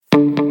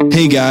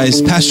Hey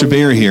guys, Pastor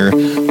Bear here.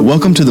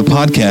 Welcome to the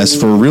podcast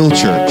for Real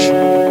Church.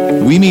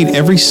 We meet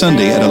every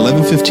Sunday at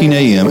 11:15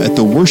 a.m. at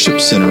the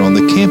Worship Center on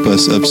the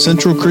campus of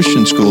Central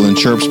Christian School in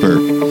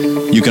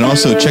Sharpsburg. You can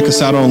also check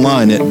us out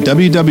online at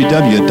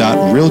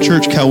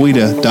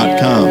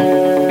www.realchurchcoweta.com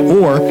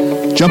or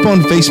jump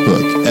on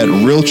Facebook at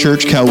Real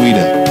Church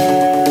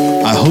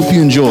Coweta. I hope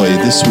you enjoy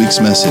this week's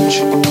message.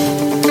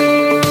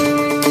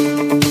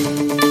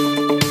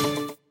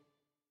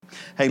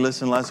 Hey,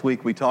 listen, last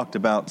week we talked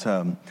about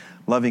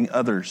loving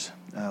others.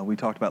 We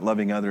talked about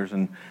loving others,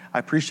 and I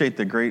appreciate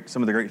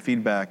some of the great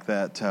feedback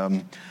that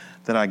I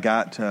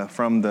got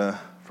from the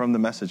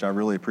message. I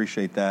really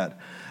appreciate that.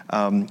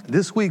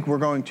 This week we're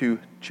going to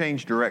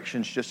change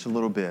directions just a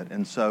little bit,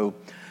 and so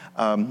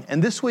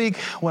and this week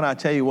when I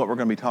tell you what we're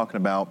going to be talking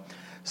about,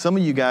 some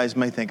of you guys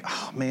may think,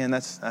 "Oh man,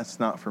 that's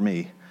not for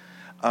me."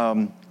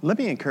 Let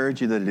me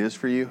encourage you that it is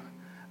for you.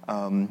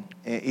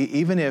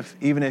 Even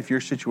if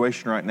your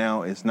situation right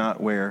now is not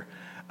where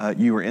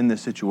you are in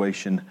this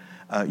situation,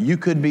 you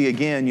could be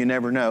again. You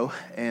never know.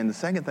 And the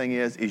second thing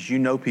is you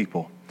know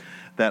people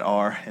that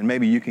are, and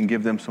maybe you can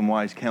give them some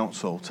wise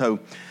counsel. So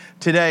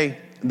today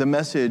the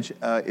message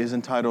is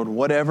entitled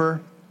 "Whatever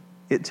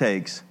It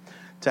Takes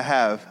to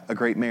Have a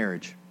Great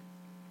Marriage."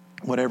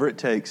 Whatever it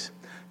takes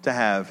to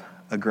have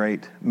a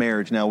great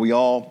marriage. Now we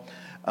all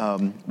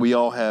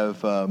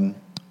have.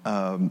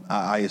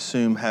 I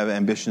assume have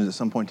ambitions at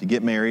some point to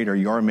get married, or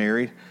you are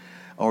married,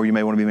 or you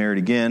may want to be married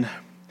again,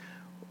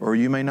 or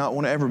you may not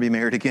want to ever be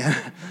married again.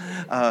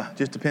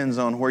 Just depends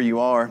on where you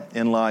are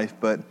in life.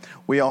 But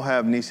we all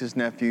have nieces,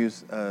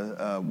 nephews.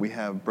 We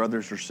have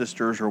brothers or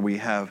sisters, or we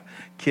have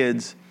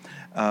kids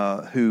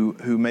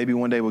who maybe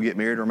one day will get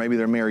married, or maybe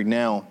they're married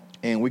now.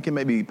 And we can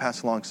maybe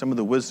pass along some of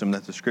the wisdom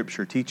that the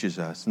Scripture teaches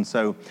us. And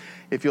so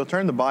if you'll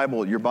turn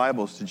your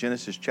Bibles to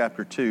Genesis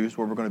chapter 2 is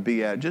where we're going to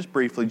be at. Just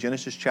briefly,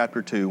 Genesis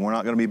chapter 2. We're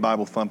not going to be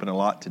Bible thumping a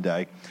lot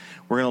today.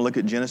 We're going to look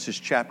at Genesis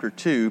chapter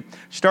 2,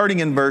 starting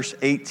in verse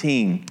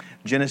 18.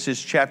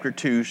 Genesis chapter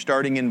 2,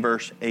 starting in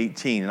verse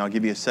 18. And I'll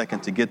give you a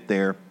second to get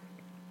there.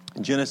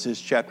 Genesis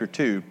chapter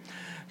 2,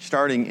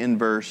 starting in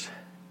verse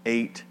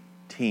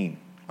 18.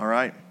 All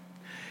right?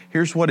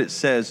 Here's what it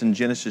says in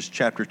Genesis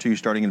chapter 2,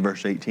 starting in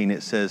verse 18.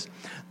 It says,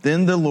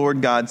 "Then the Lord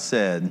God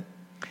said,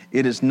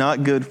 'It is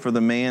not good for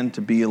the man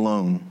to be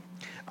alone.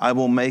 I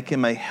will make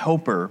him a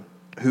helper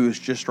who is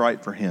just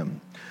right for him.'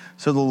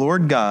 So the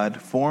Lord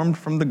God formed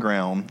from the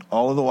ground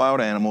all of the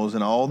wild animals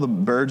and all the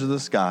birds of the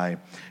sky.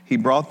 He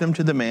brought them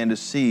to the man to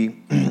see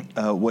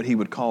what he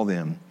would call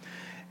them.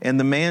 And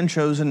the man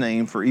chose a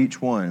name for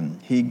each one.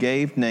 He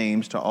gave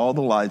names to all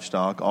the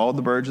livestock, all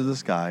the birds of the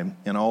sky,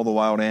 and all the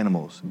wild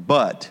animals.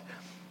 But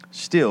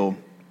still,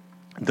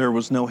 there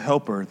was no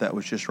helper that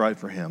was just right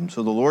for him.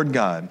 So the Lord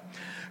God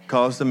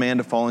caused the man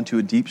to fall into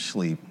a deep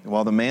sleep.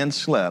 While the man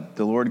slept,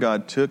 the Lord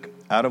God took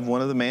out of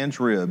one of the man's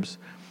ribs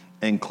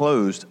and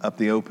closed up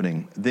the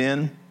opening.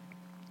 Then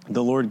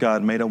the Lord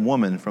God made a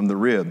woman from the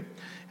rib,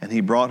 and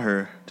he brought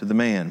her to the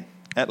man.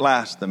 'At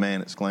last,' the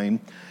man exclaimed,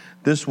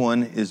 'this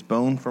one is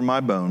bone from my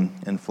bone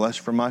and flesh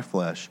from my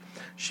flesh.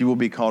 She will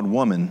be called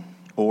woman,'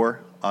 or,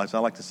 as I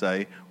like to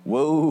say,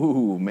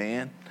 whoa,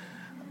 man,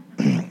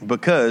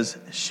 because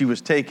she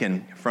was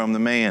taken from the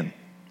man.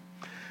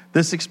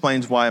 This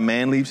explains why a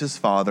man leaves his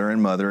father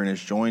and mother and is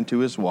joined to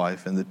his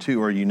wife, and the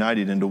two are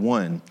united into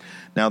one.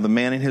 Now the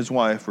man and his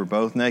wife were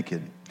both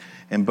naked,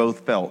 and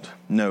both felt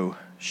no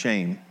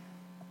shame."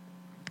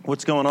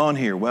 What's going on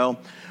here? Well,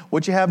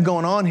 what you have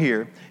going on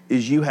here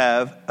is you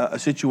have a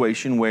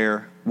situation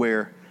where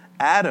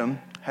Adam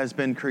has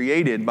been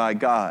created by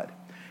God.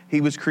 He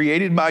was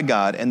created by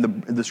God,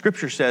 and the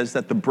Scripture says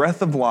that the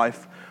breath of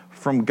life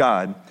from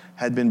God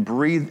had been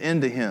breathed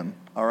into him,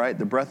 all right,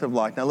 the breath of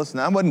life. Now listen,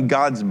 that wasn't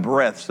God's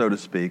breath, so to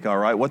speak, all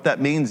right? What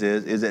that means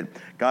is that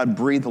God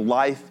breathed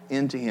life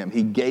into him.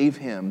 He gave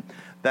him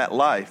that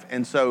life.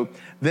 And so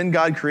then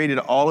God created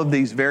all of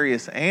these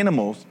various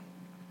animals,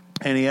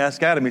 and he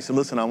asked Adam, he said,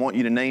 "Listen, I want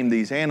you to name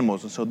these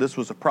animals." And so this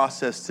was a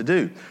process to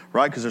do,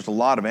 right? Because there's a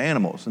lot of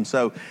animals. And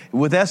so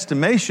with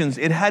estimations,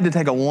 it had to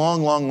take a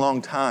long, long,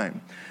 long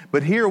time.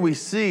 But here we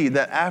see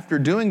that after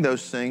doing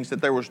those things, that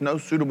there was no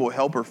suitable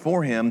helper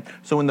for him.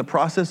 So in the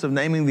process of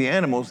naming the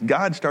animals,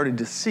 God started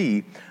to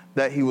see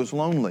that he was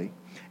lonely.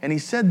 And he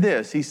said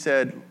this, he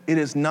said, "It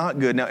is not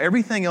good." Now,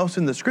 everything else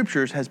in the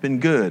Scriptures has been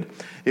good.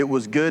 It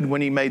was good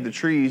when he made the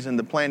trees and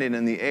the planet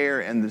and the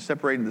air and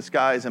separated the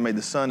skies and made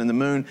the sun and the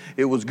moon.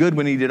 It was good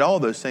when he did all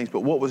those things.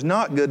 But what was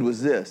not good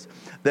was this,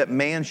 that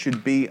man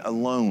should be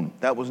alone.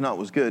 That was not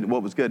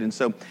what was good. And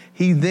so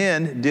he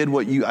then did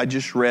what I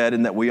just read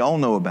and that we all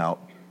know about.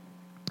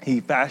 He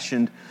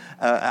fashioned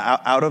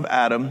out of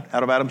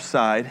Adam's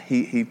side,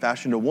 he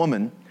fashioned a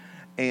woman,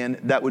 and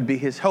that would be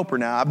his helper.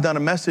 Now, I've done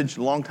a message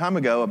a long time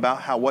ago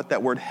about what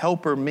that word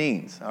helper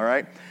means, all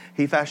right?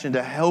 He fashioned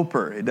a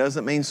helper. It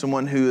doesn't mean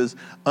someone who is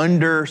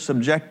under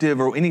subjective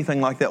or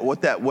anything like that.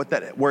 What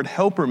that word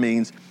helper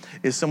means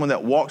is someone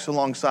that walks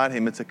alongside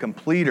him. It's a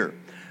completer,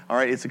 all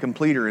right? It's a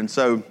completer. And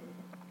so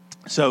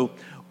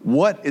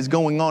what is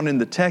going on in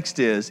the text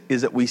is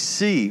that we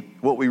see,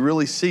 what we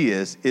really see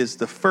is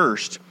the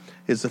first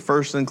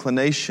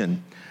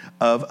inclination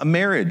of a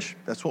marriage.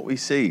 That's what we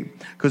see.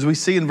 Because we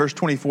see in verse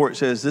 24, it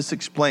says, this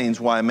explains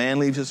why a man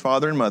leaves his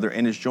father and mother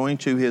and is joined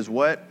to his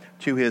what?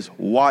 To his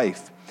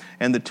wife.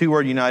 And the two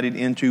are united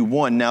into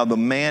one. Now the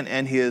man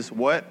and his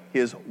what?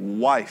 His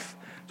wife.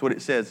 That's what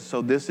it says.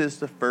 So this is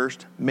the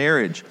first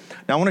marriage.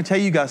 Now I want to tell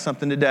you guys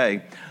something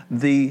today.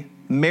 The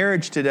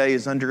marriage today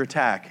is under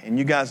attack. And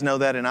you guys know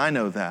that and I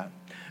know that.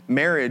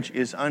 Marriage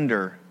is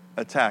under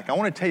attack. I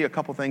want to tell you a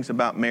couple things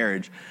about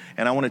marriage,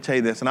 and I want to tell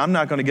you this, and I'm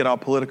not going to get all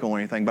political or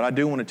anything, but I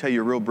do want to tell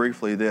you real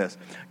briefly this.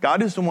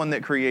 God is the one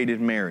that created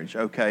marriage,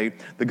 okay?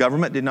 The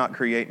government did not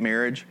create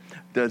marriage.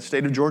 The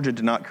state of Georgia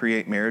did not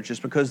create marriage.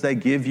 Just because they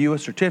give you a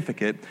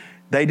certificate,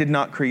 they did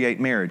not create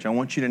marriage. I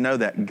want you to know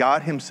that.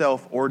 God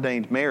himself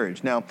ordained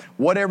marriage. Now,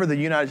 whatever the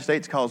United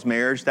States calls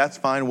marriage, that's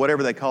fine.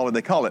 Whatever they call it,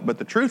 they call it. But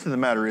the truth of the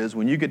matter is,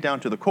 when you get down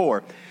to the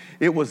core,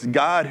 it was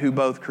God who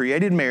both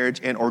created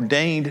marriage and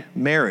ordained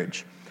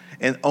marriage.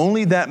 And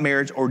only that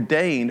marriage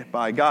ordained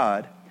by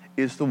God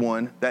is the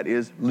one that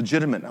is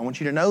legitimate. I want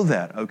you to know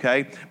that,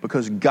 okay?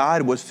 Because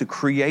God was the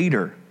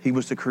creator. He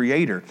was the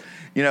creator.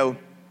 You know,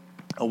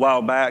 a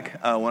while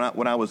back,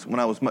 when I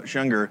was much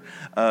younger,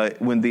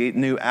 when the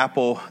new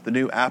Apple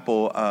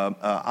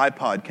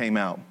iPod came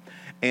out,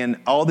 and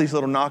all these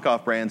little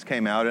knockoff brands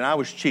came out, and I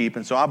was cheap,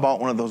 and so I bought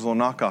one of those little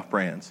knockoff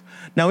brands.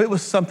 Now, it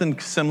was something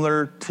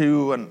similar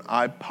to an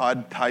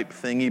iPod-type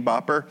thingy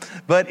bopper,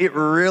 but it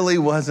really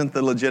wasn't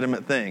the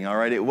legitimate thing, all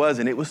right? It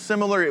wasn't. It was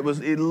similar. It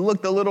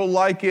looked a little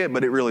like it,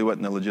 but it really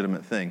wasn't the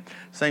legitimate thing.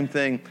 Same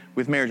thing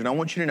with marriage, and I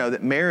want you to know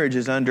that marriage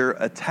is under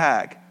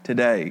attack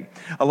today.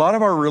 A lot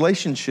of our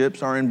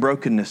relationships are in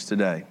brokenness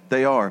today.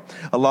 They are.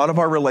 A lot of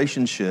our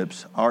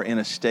relationships are in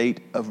a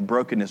state of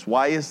brokenness.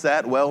 Why is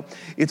that? Well,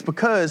 it's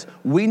because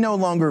we no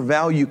longer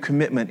value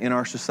commitment in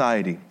our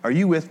society. Are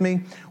you with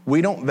me?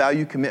 We don't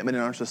value commitment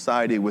in our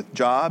society with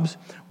jobs.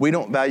 We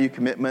don't value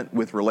commitment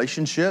with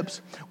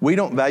relationships. We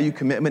don't value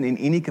commitment in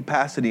any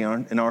capacity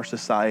in our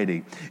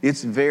society.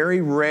 It's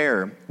very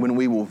rare when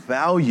we will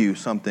value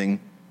something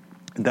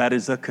that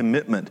is a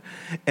commitment.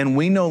 And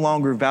we no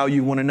longer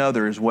value one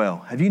another as well.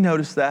 Have you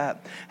noticed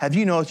that? Have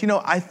you noticed? You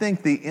know, I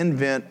think the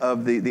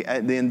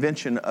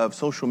invention of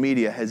social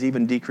media has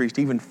even decreased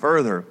even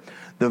further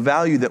the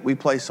value that we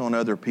place on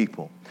other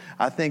people.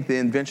 I think the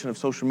invention of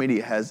social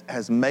media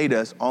has made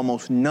us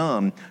almost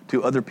numb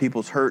to other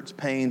people's hurts,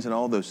 pains, and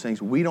all those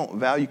things. We don't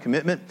value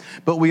commitment,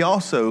 but we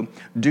also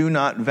do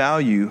not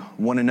value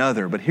one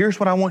another. But here's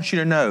what I want you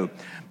to know.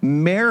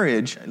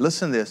 Marriage,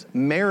 listen to this,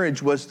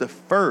 marriage was the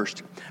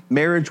first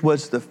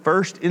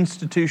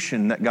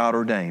institution that God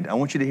ordained. I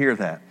want you to hear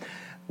that.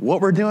 What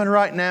we're doing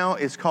right now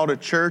is called a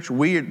church.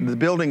 The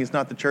building is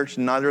not the church,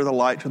 and neither are the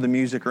lights or the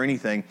music or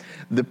anything.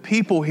 The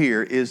people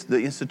here is the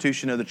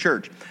institution of the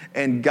church.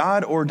 And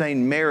God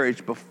ordained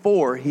marriage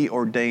before he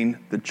ordained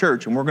the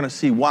church. And we're going to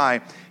see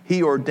why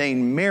he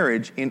ordained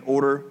marriage in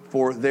order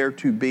for there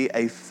to be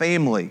a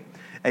family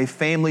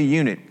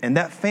unit. And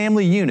that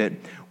family unit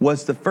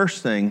was the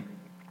first thing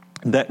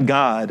that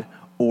God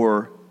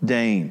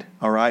ordained,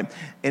 all right?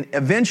 And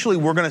eventually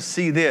we're going to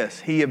see this.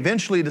 He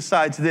eventually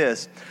decides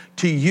this,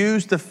 to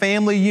use the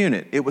family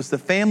unit. It was the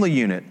family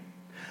unit,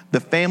 the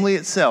family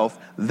itself.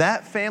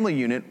 That family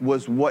unit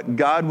was what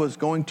God was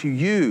going to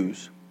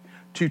use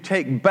to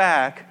take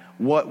back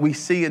what we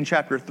see in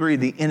chapter 3,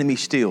 the enemy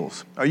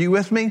steals. Are you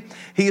with me?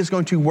 He is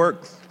going to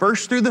work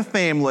first through the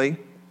family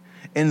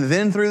and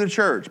then through the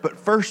church, but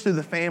first through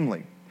the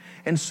family.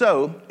 And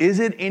so, is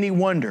it any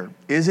wonder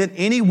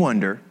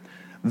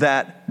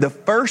that the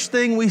first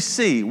thing we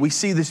see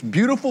this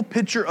beautiful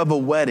picture of a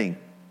wedding.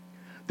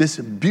 This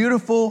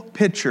beautiful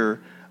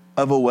picture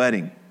of a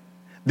wedding.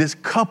 This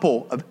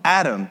couple of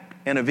Adam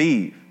and of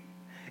Eve.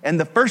 And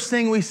the first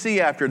thing we see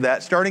after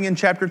that, starting in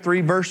chapter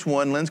 3, verse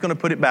 1, Lynn's going to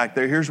put it back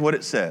there. Here's what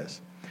it says.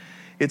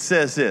 It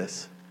says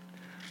this: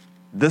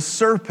 the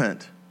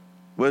serpent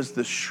was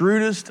the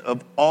shrewdest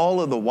of all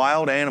of the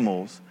wild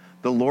animals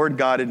the Lord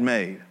God had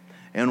made.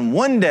 And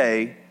one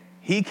day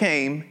he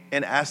came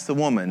and asked the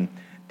woman,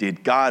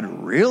 did God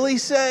really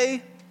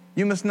say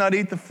you must not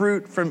eat the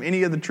fruit from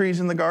any of the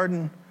trees in the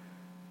garden?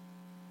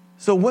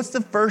 So what's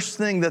the first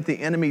thing that the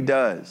enemy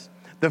does?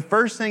 The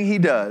first thing he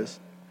does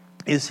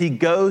is he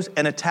goes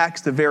and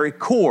attacks the very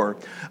core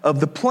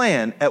of the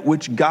plan at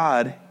which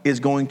God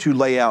is going to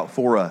lay out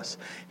for us.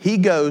 He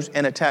goes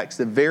and attacks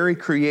the very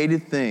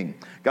created thing,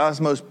 God's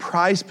most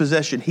prized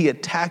possession. He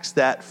attacks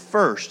that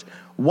first.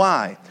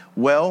 Why?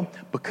 Well,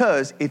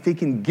 because if he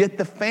can get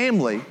the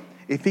family,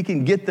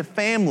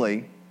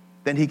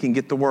 then he can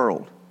get the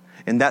world.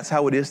 And that's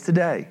how it is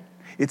today.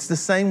 It's the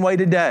same way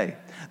today.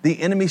 The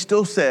enemy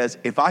still says,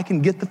 if I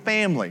can get the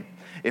family,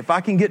 if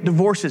I can get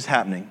divorces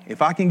happening,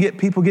 if I can get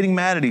people getting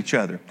mad at each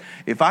other,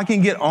 if I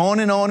can get on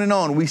and on and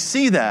on, we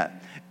see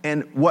that.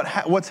 And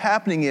what's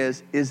happening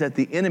is that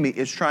the enemy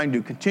is trying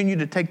to continue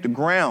to take the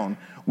ground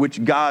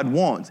which God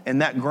wants.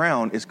 And that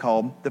ground is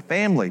called the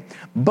family.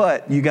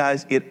 But you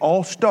guys, it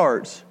all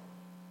starts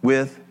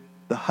with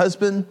the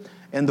husband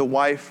and the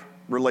wife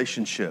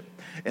relationship.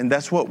 And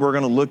that's what we're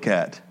going to look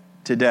at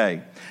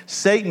today.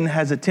 Satan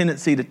has a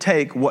tendency to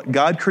take what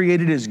God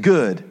created as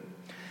good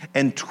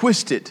and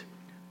twist it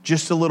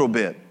just a little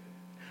bit.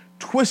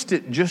 Twist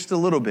it just a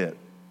little bit.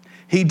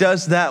 He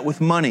does that with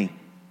money.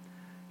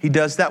 He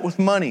does that with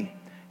money.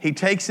 He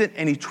takes it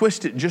and he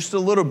twists it just a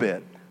little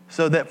bit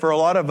so that for a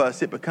lot of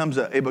us, it becomes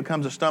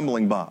a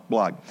stumbling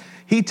block.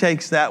 He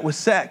takes that with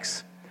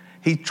sex.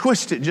 He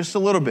twists it just a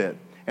little bit.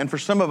 And for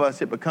some of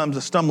us, it becomes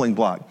a stumbling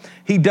block.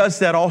 He does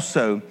that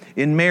also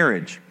in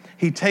marriage.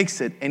 He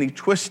takes it and he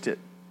twists it.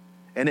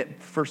 And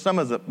for some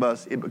of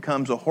us, it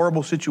becomes a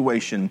horrible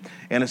situation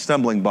and a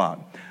stumbling block.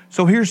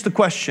 So here's the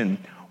question.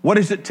 What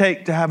does it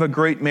take to have a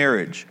great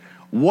marriage?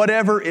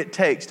 Whatever it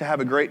takes to have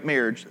a great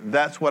marriage,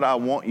 that's what I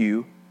want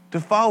you to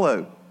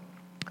follow.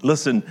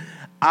 Listen,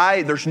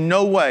 there's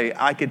no way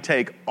I could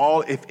take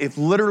all,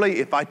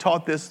 if I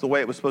taught this the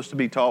way it was supposed to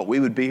be taught, we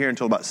would be here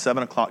until about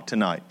 7 o'clock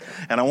tonight.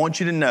 And I want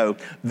you to know,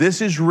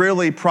 this is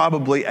really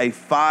probably a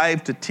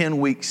 5 to 10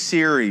 week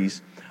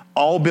series,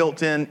 all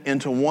built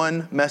into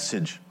one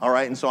message, all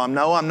right? And so I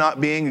know I'm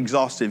not being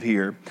exhaustive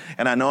here,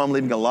 and I know I'm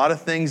leaving a lot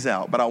of things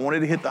out, but I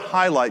wanted to hit the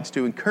highlights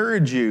to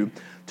encourage you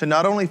to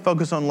not only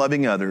focus on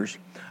loving others,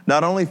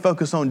 not only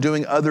focus on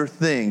doing other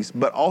things,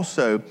 but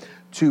also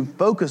to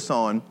focus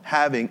on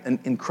having an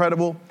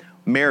incredible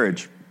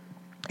marriage.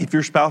 If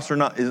your spouse they're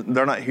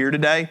not here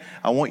today,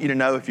 I want you to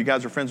know, if you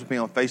guys are friends with me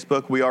on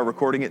Facebook, we are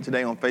recording it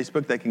today on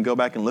Facebook. They can go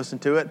back and listen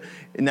to it.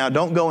 Now,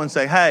 don't go and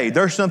say, hey,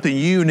 there's something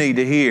you need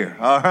to hear,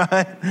 all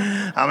right?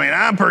 I mean,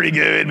 I'm pretty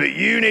good, but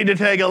you need to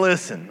take a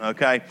listen,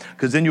 okay?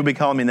 Because then you'll be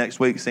calling me next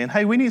week saying,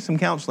 hey, we need some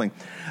counseling.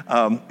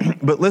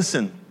 But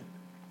listen,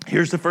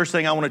 here's the first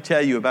thing I want to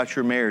tell you about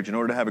your marriage in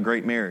order to have a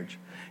great marriage.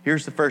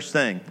 Here's the first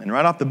thing. And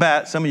right off the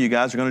bat, some of you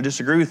guys are going to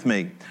disagree with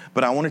me.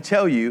 But I want to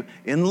tell you,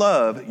 in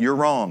love, you're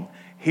wrong.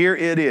 Here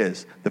it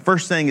is. The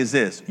first thing is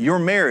this. Your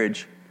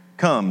marriage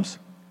comes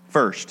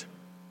first.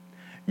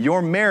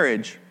 Your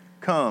marriage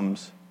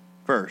comes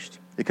first.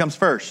 It comes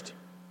first.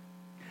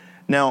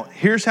 Now,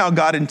 here's how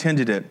God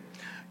intended it.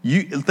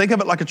 You think of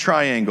it like a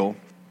triangle.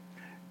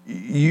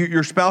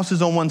 Your spouse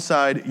is on one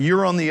side,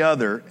 you're on the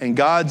other, and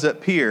God's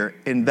up here,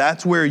 and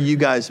that's where you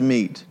guys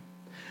meet.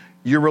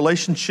 Your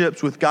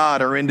relationships with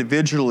God are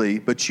individually,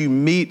 but you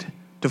meet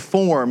to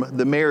form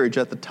the marriage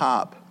at the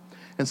top.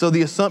 And so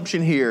the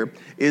assumption here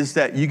is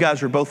that you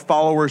guys are both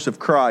followers of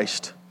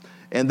Christ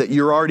and that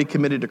you're already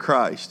committed to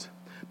Christ.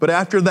 But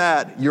after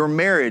that, your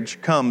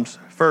marriage comes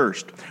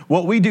first.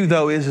 What we do,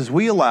 though, is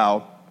we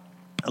allow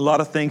a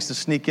lot of things to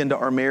sneak into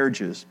our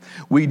marriages.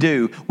 We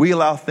do. We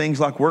allow things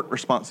like work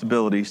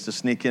responsibilities to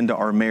sneak into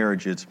our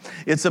marriages.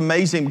 It's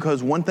amazing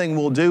because one thing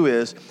we'll do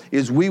is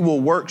we will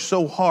work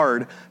so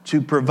hard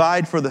to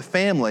provide for the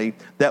family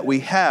that we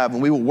have,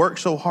 and we will work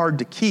so hard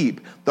to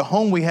keep the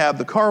home we have,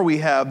 the car we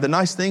have, the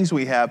nice things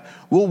we have.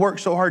 We'll work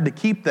so hard to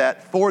keep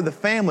that for the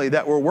family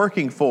that we're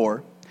working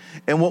for.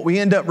 And what we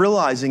end up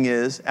realizing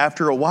is,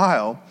 after a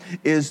while,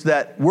 is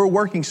that we're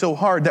working so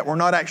hard that we're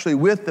not actually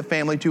with the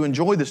family to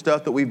enjoy the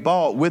stuff that we've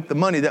bought with the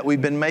money that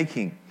we've been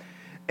making.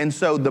 And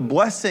so the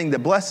blessing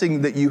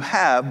that you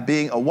have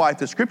being a wife,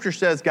 the scripture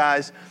says,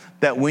 guys,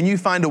 that when you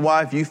find a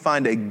wife, you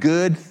find a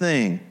good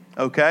thing,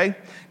 okay?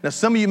 Now,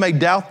 some of you may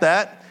doubt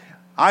that.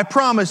 I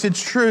promise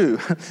it's true.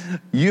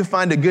 You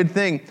find a good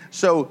thing.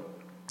 So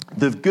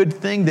the good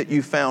thing that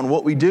you found,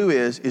 what we do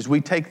is we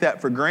take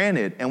that for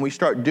granted and we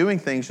start doing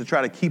things to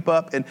try to keep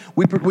up, and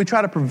we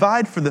try to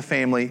provide for the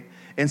family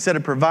instead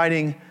of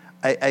providing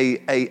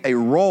a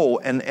role,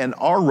 and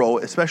our role,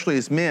 especially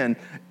as men,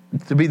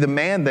 to be the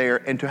man there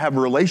and to have a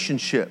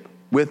relationship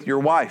with your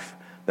wife.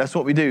 That's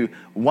what we do.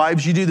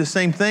 Wives, you do the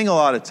same thing a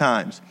lot of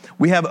times.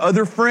 We have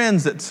other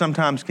friends that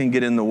sometimes can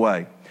get in the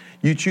way.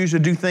 You choose to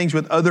do things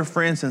with other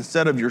friends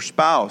instead of your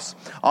spouse.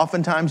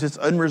 Oftentimes it's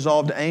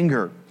unresolved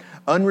anger.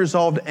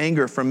 Unresolved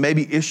anger from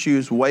maybe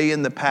issues way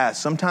in the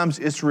past. Sometimes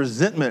it's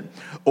resentment,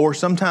 or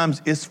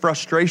sometimes it's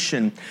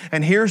frustration.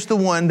 And here's the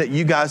one that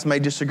you guys may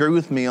disagree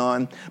with me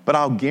on, but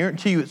I'll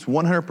guarantee you it's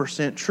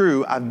 100%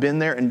 true. I've been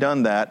there and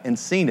done that and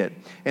seen it.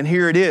 And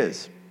here it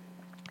is.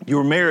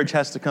 Your marriage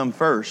has to come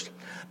first,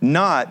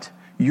 not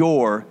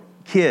your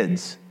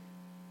kids.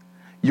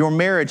 Your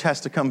marriage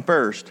has to come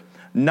first,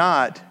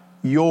 not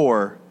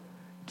your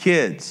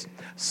kids.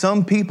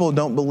 Some people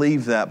don't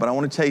believe that, but I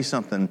want to tell you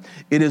something.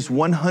 It is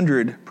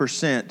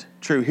 100%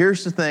 true.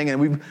 Here's the thing,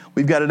 and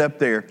we've got it up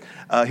there.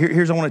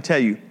 Here's what I want to tell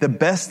you. The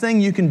best thing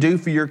you can do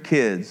for your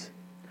kids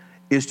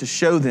is to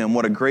show them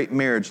what a great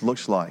marriage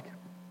looks like.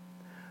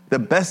 The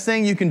best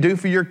thing you can do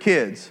for your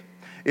kids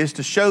is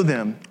to show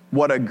them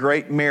what a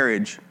great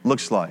marriage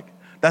looks like.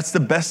 That's the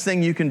best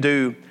thing you can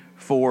do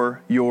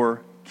for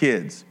your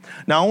kids.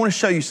 Now, I want to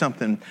show you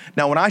something.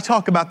 Now, when I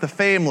talk about the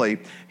family,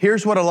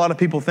 here's what a lot of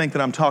people think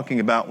that I'm talking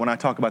about when I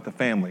talk about the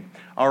family.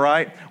 All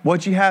right?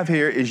 What you have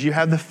here is you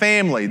have the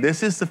family.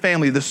 This is the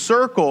family. The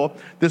circle,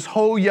 this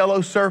whole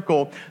yellow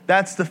circle,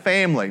 that's the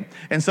family.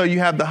 And so you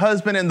have the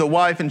husband and the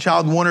wife and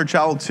child 1 or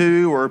child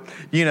 2, or,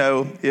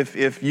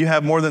 if you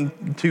have more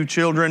than 2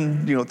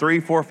 children, 3,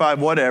 4,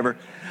 5, whatever.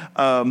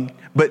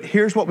 But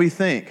here's what we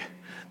think.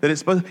 That it's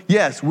supposed,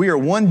 yes, we are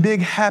one big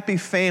happy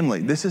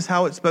family. This is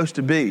how it's supposed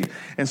to be.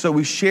 And so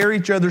we share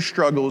each other's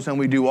struggles and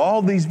we do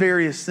all these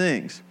various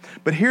things.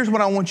 But here's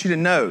what I want you to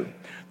know.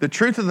 The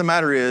truth of the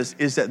matter is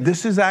that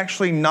this is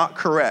actually not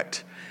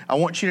correct. I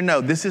want you to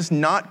know this is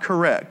not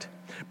correct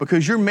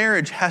because your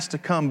marriage has to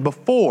come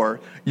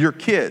before your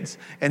kids.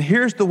 And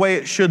here's the way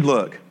it should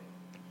look.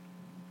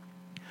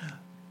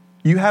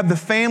 You have the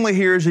family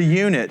here as a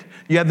unit.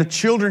 You have the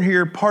children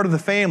here, part of the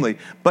family.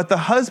 But the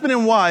husband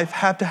and wife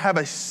have to have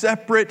a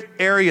separate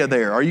area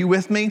there. Are you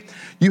with me?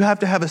 You have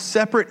to have a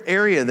separate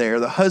area there,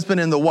 the husband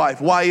and the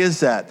wife. Why is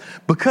that?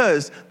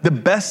 Because the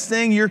best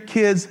thing your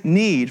kids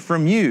need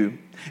from you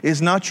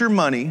is not your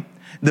money.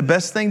 The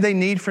best thing they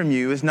need from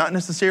you is not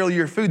necessarily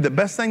your food. The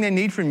best thing they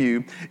need from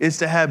you is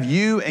to have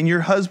you and your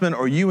husband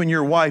or you and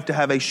your wife to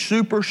have a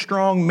super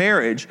strong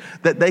marriage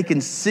that they can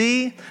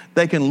see,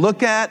 they can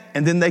look at,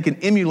 and then they can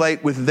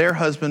emulate with their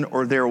husband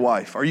or their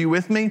wife. Are you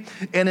with me?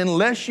 And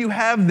unless you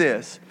have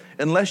this,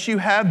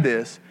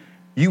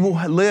 you will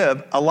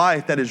live a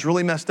life that is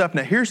really messed up.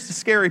 Now, here's the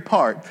scary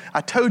part.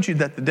 I told you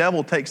that the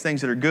devil takes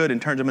things that are good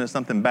and turns them into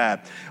something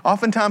bad.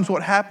 Oftentimes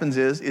what happens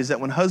is that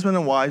when husband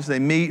and wives, they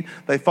meet,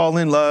 they fall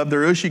in love,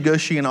 they're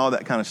ushy-gushy and all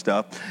that kind of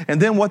stuff. And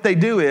then what they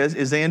do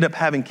is they end up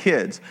having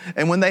kids.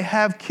 And when they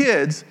have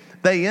kids,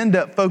 they end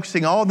up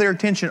focusing all their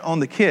attention on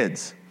the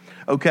kids.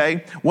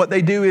 Okay, what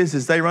they do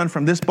is they run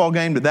from this ball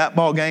game to that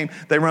ball game.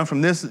 They run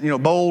from this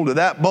bowl to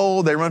that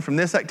bowl. They run from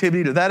this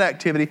activity to that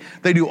activity.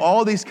 They do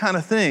all these kind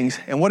of things.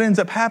 And what ends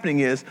up happening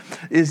is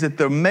that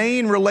the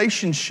main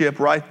relationship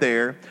right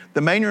there,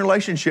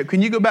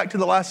 can you go back to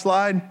the last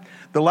slide?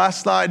 The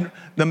last slide,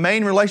 the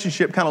main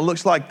relationship kind of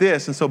looks like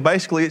this. And so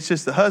basically it's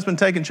just the husband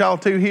taking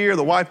child 2 here,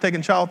 the wife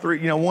taking child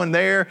 3, 1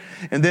 there.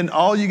 And then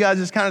all you guys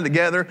just kind of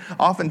together.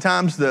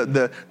 Oftentimes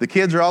the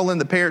kids are all in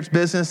the parents'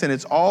 business and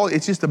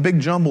it's just a big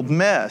jumbled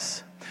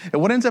mess.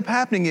 And what ends up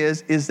happening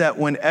is that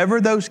whenever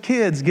those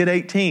kids get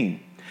 18,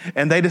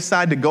 and they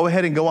decide to go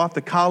ahead and go off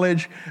to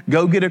college,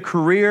 go get a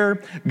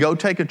career, go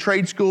take a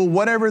trade school,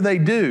 whatever they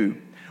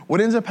do,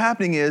 what ends up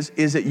happening is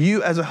that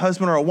you as a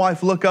husband or a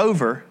wife look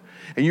over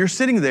and you're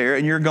sitting there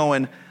and you're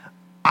going,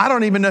 I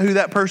don't even know who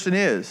that person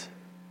is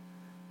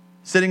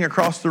sitting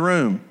across the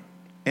room.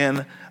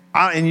 And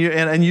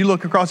you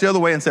look across the other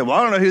way and say, well,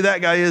 I don't know who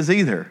that guy is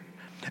either.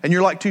 And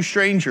you're like two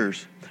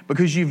strangers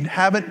because you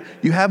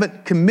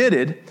haven't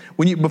committed.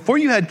 Before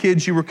you had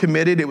kids, you were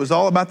committed. It was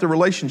all about the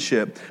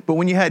relationship. But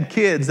when you had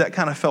kids, that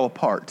kind of fell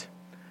apart.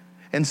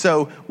 And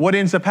so what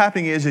ends up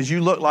happening is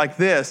you look like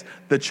this.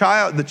 The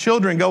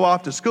children go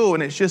off to school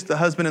and it's just the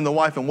husband and the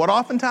wife. And what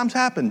oftentimes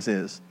happens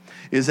is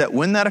that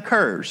when that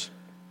occurs,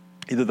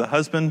 either the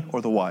husband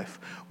or the wife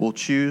will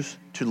choose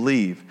to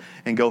leave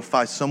and go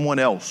find someone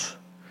else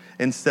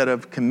instead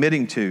of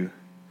committing to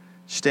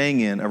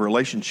staying in a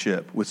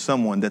relationship with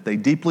someone that they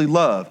deeply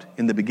loved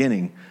in the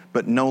beginning,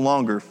 but no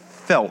longer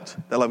felt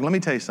that love. Let me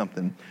tell you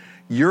something.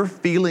 Your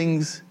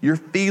feelings,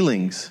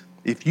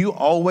 if you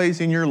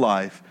always in your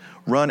life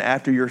run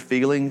after your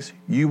feelings,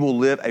 you will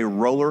live a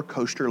roller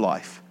coaster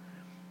life.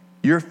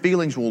 Your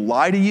feelings will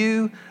lie to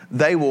you.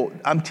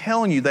 I'm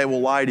telling you, they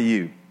will lie to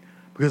you.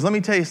 Because let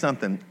me tell you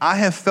something. I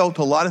have felt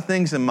a lot of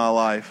things in my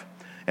life.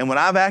 And when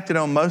I've acted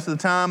on most of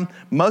the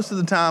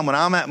time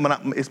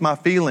when it's my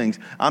feelings,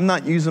 I'm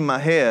not using my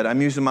head.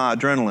 I'm using my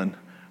adrenaline.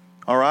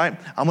 All right?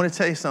 I'm going to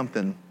tell you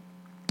something.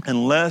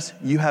 Unless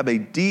you have a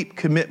deep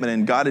commitment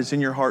and God is in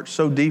your heart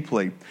so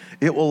deeply,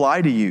 it will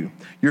lie to you.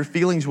 Your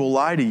feelings will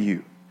lie to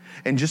you.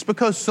 And just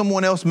because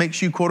someone else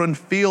makes you, quote,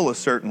 unquote, feel a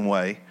certain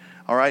way,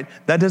 all right,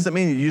 that doesn't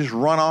mean you just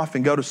run off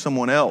and go to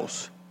someone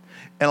else.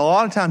 And a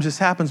lot of times this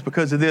happens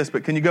because of this.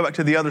 But can you go back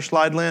to the other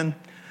slide, Lynn?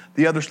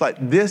 The other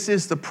slide. This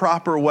is the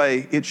proper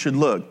way it should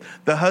look.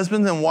 The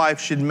husband and wife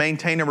should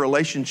maintain a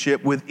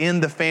relationship within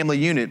the family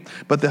unit.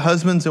 But the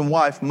husbands and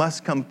wife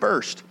must come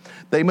first.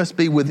 They must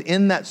be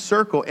within that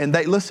circle. And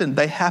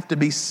they have to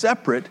be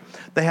separate.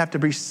 They have to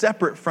be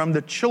separate from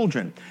the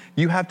children.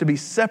 You have to be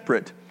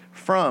separate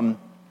from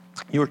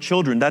your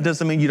children. That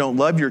doesn't mean you don't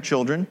love your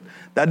children.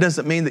 That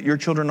doesn't mean that your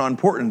children are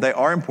important. They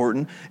are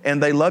important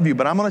and they love you.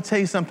 But I'm going to tell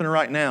you something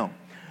right now.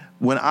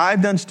 When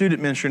I've done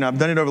student ministry, and I've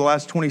done it over the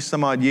last 20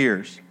 some odd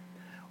years,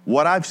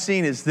 what I've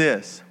seen is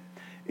this.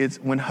 It's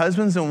when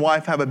husbands and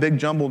wife have a big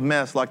jumbled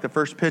mess like the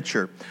first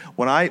picture.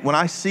 When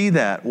I see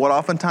that, what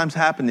oftentimes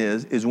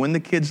happens is when the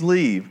kids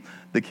leave,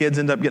 the kids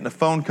end up getting a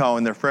phone call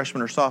in their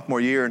freshman or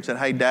sophomore year and said,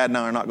 hey, Dad and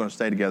I are not going to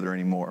stay together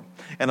anymore.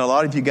 And a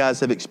lot of you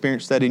guys have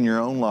experienced that in your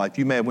own life.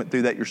 You may have went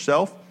through that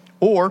yourself,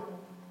 or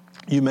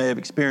you may have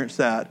experienced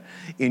that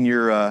in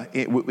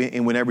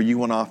whenever you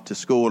went off to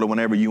school or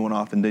whenever you went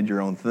off and did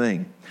your own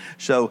thing.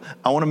 So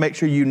I want to make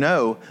sure you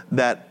know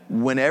that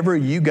whenever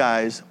you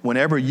guys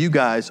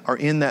are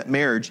in that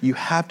marriage, you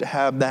have to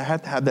have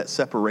that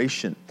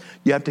separation.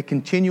 You have to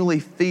continually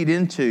feed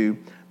into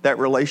that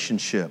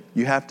relationship.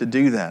 You have to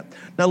do that.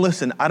 Now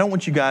listen, I don't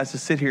want you guys to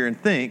sit here and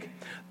think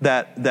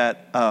that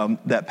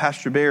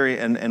Pastor Barry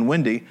and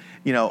Wendy,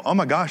 oh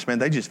my gosh, man,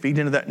 they just feed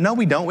into that. No,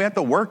 we don't. We have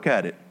to work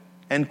at it.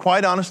 And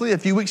quite honestly, a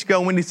few weeks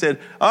ago, Wendy said,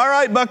 all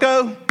right,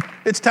 bucko,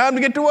 it's time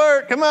to get to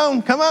work. Come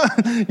on.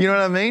 You know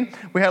what I mean?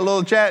 We had a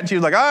little chat, and she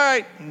was like, all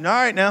right,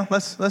 now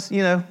let's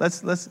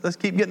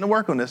keep getting to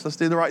work on this. Let's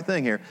do the right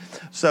thing here.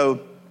 So,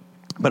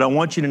 but I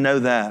want you to know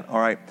that, all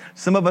right?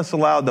 Some of us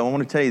allowed, though, I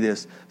want to tell you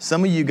this.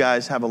 Some of you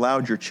guys have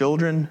allowed your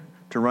children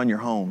to run your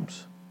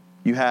homes.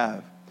 You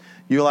have.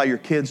 You allow your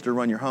kids to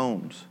run your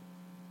homes.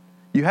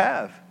 You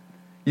have.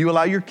 You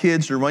allow your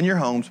kids to run your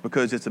homes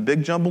because it's a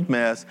big jumbled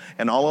mess,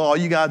 and all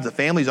you guys, the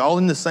family's all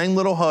in the same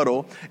little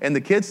huddle, and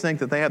the kids think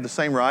that they have the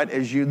same right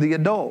as you, the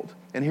adult.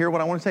 And here's what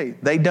I want to tell you.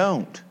 They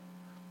don't.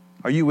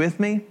 Are you with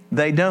me?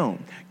 They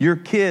don't. Your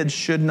kids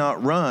should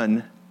not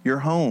run your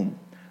home.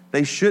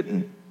 They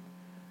shouldn't.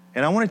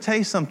 And I want to tell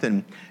you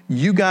something.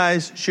 You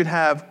guys should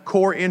have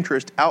core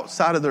interest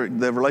outside of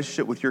the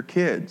relationship with your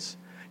kids.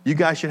 You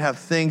guys should have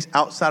things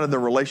outside of the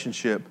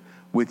relationship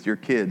with your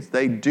kids.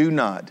 They do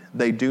not,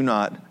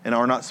 and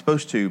are not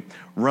supposed to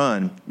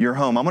run your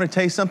home. I'm going to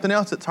tell you something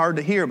else that's hard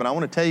to hear, but I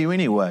want to tell you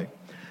anyway.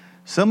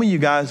 Some of you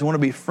guys want to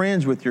be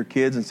friends with your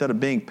kids instead of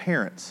being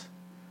parents.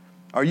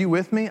 Are you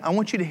with me? I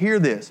want you to hear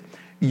this.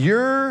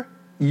 Your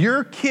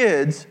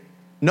kids,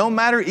 no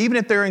matter, even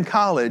if they're in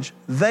college,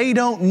 they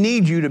don't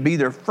need you to be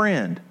their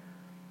friend.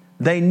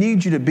 They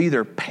need you to be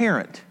their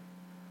parent.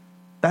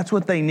 That's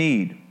what they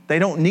need. They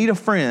don't need a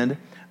friend.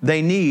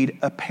 They need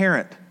a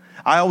parent.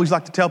 I always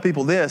like to tell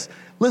people this.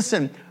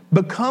 Listen,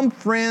 become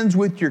friends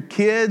with your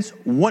kids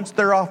once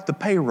they're off the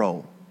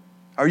payroll.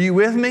 Are you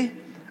with me?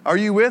 Are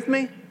you with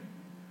me?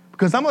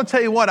 Because I'm going to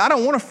tell you what, I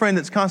don't want a friend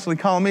that's constantly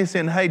calling me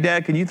saying, hey,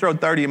 Dad, can you throw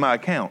 30 in my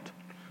account?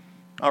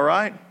 All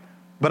right?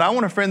 But I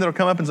want a friend that will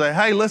come up and say,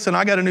 hey, listen,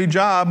 I got a new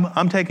job.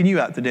 I'm taking you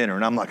out to dinner.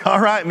 And I'm like, all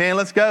right, man,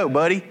 let's go,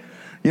 buddy.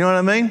 You know what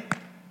I mean?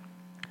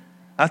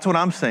 That's what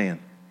I'm saying.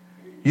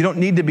 You don't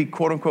need to be,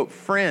 quote unquote,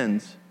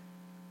 friends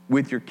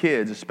with your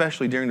kids,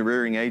 especially during the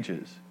rearing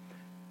ages.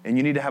 And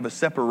you need to have a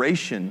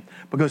separation,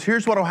 because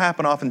here's what will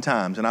happen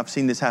oftentimes, and I've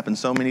seen this happen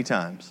so many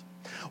times.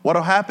 What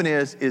will happen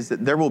is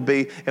that there will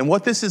be, and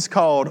what this is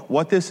called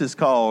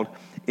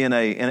in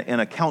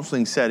a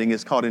counseling setting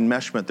is called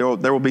enmeshment.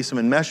 There will be some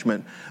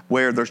enmeshment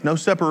where there's no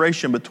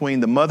separation between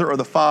the mother or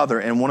the father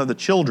and one of the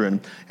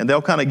children, and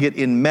they'll kind of get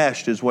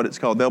enmeshed is what it's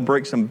called. They'll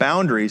break some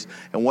boundaries,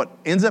 and what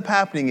ends up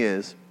happening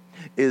is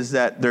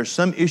that there's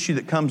some issue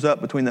that comes up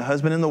between the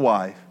husband and the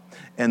wife,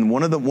 and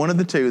one of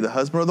the two, the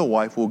husband or the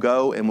wife, will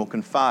go and will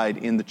confide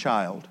in the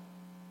child.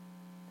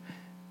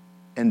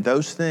 And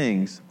those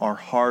things are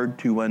hard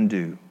to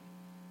undo.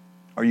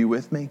 Are you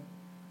with me?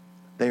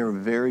 They are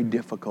very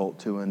difficult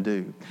to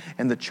undo.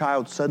 And the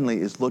child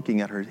suddenly is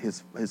looking at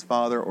his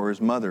father or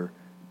his mother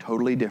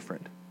totally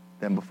different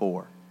than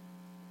before.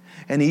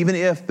 And even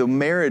if the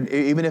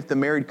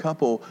married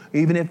couple,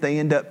 even if they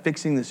end up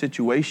fixing the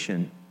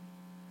situation,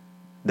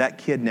 that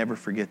kid never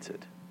forgets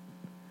it.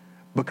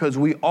 Because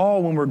we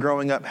all, when we're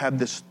growing up, have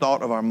this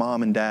thought of our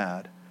mom and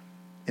dad,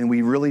 and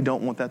we really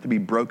don't want that to be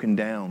broken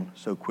down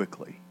so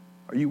quickly.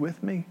 Are you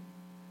with me?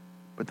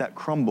 But that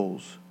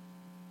crumbles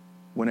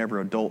whenever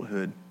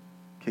adulthood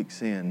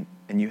kicks in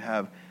and you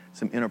have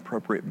some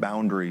inappropriate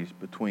boundaries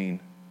between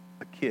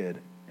a kid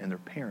and their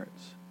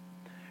parents.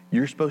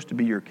 You're supposed to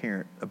be you're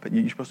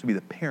supposed to be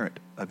the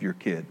parent of your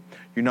kid.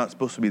 You're not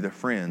supposed to be their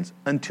friends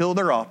until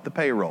they're off the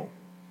payroll.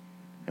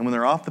 And when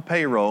they're off the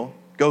payroll,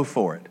 go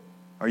for it.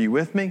 Are you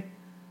with me?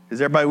 Is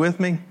everybody with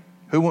me?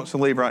 Who wants to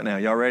leave right now?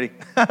 Y'all ready?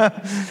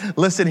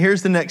 Listen,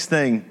 here's the next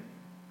thing.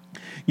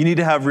 You need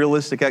to have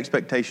realistic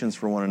expectations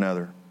for one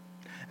another.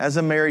 As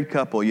a married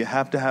couple, you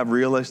have to have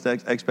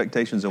realistic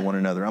expectations of one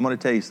another. I'm going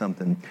to tell you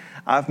something.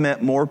 I've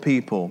met more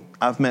people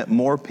that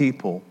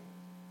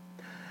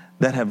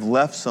have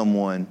left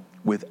someone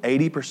with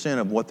 80%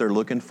 of what they're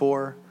looking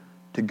for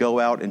to go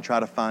out and try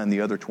to find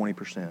the other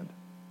 20%.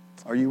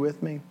 Are you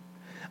with me?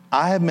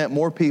 I have met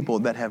more people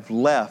that have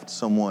left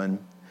someone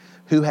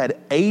who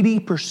had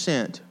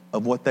 80%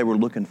 of what they were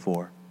looking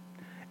for,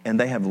 and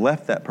they have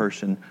left that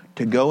person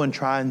to go and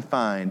try and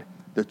find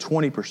the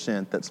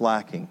 20% that's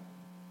lacking.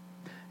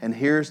 And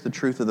here's the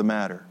truth of the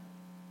matter.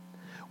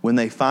 When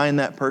they find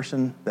that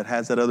person that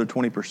has that other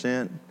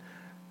 20%,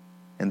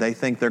 and they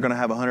think they're going to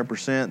have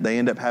 100%, they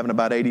end up having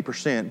about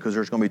 80% because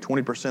there's going to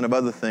be 20% of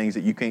other things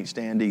that you can't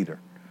stand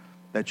either,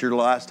 that your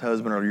last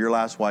husband or your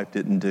last wife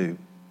didn't do.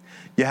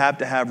 You have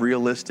to have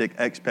realistic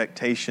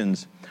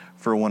expectations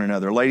for one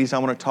another. Ladies, I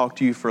want to talk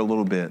to you for a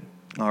little bit,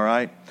 all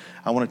right?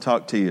 I want to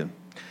talk to you.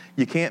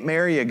 You can't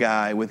marry a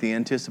guy with the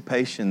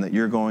anticipation that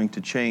you're going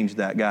to change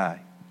that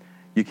guy.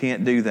 You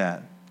can't do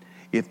that.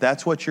 If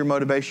that's what your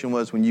motivation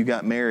was when you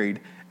got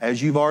married,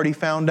 as you've already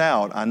found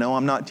out, I know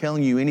I'm not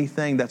telling you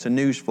anything that's a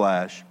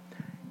newsflash,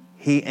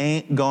 he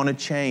ain't going to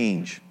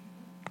change,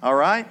 all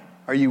right?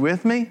 Are you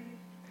with me?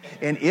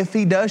 And if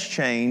he does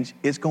change,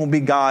 it's going to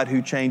be God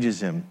who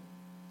changes him.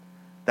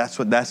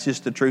 That's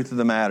just the truth of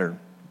the matter.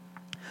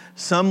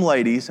 Some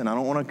ladies, and I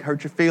don't want to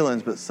hurt your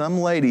feelings, but some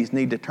ladies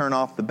need to turn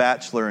off The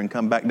Bachelor and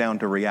come back down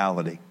to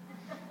reality.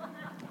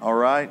 All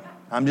right?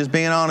 I'm just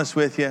being honest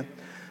with you.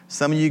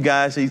 Some of you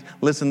guys,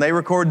 listen, they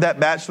recorded that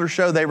Bachelor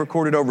show, they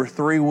recorded over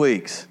 3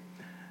 weeks.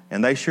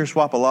 And they sure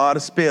swap a lot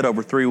of spit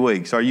over 3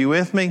 weeks. Are you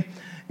with me?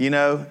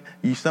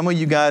 Some of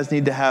you guys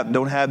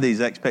don't have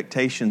these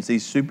expectations,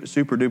 these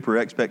super duper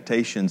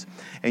expectations.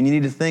 And you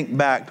need to think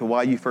back to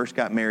why you first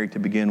got married to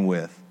begin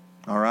with.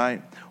 All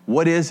right?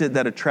 What is it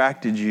that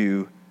attracted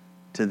you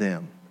to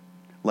them?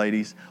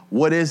 Ladies,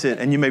 what is it?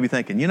 And you may be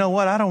thinking, you know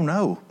what? I don't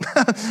know.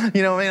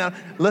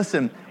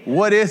 Listen,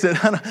 what is it?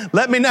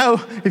 Let me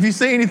know. If you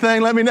see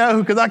anything, let me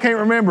know, because I can't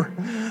remember.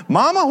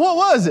 Mama, what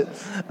was it?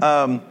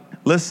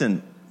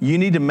 Listen, you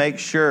need to make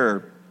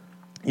sure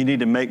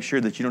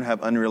that you don't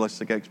have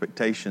unrealistic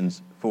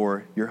expectations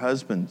for your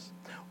husbands.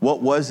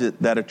 What was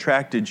it that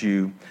attracted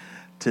you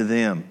to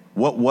them?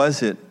 What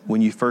was it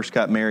when you first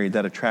got married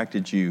that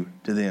attracted you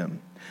to them?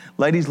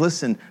 Ladies,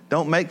 listen,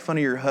 don't make fun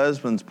of your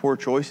husband's poor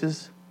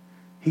choices.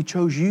 He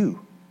chose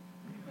you.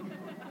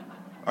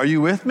 Are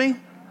you with me?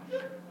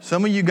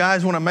 Some of you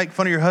guys want to make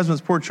fun of your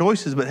husband's poor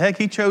choices, but heck,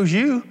 he chose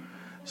you.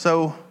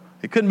 So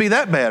it couldn't be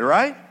that bad,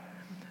 right?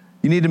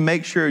 You need to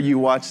make sure you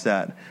watch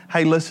that.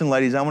 Hey, listen,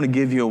 ladies, I want to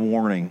give you a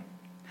warning.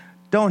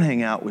 Don't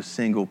hang out with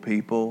single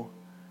people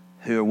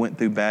who went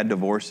through bad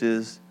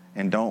divorces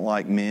and don't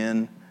like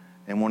men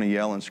and want to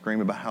yell and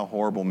scream about how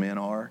horrible men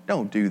are.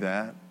 Don't do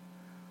that.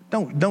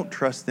 Don't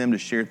trust them to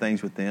share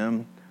things with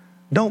them.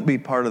 Don't be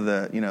part of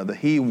the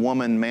he,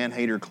 woman, man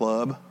hater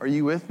club. Are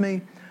you with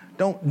me?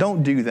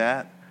 Don't do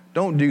that.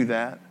 Don't do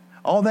that.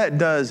 All that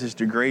does is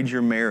degrade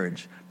your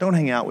marriage. Don't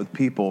hang out with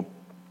people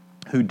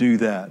who do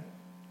that.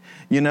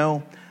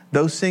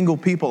 Those single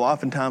people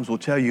oftentimes will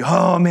tell you,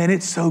 oh, man,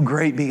 it's so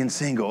great being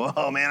single.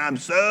 Oh, man, I'm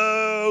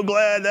so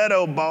glad that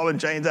old ball and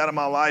chain's out of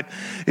my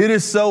life. It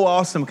is so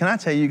awesome. Can I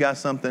tell you guys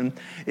something?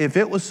 If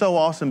it was so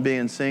awesome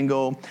being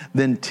single,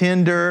 then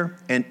Tinder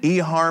and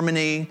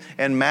eHarmony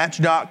and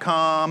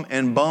Match.com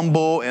and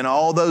Bumble and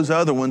all those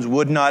other ones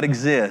would not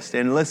exist.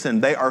 And listen,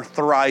 they are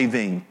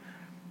thriving.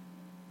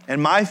 And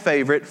my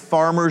favorite,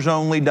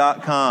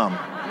 FarmersOnly.com.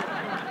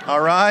 All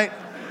right?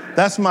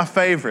 That's my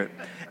favorite.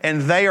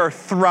 And they are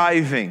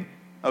thriving,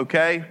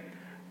 okay?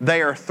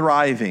 They are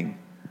thriving.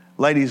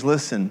 Ladies,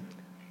 listen,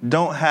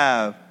 don't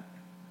have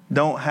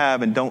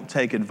and don't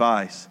take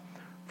advice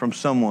from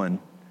someone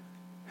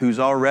who's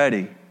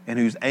already and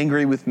who's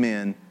angry with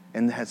men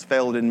and has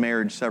failed in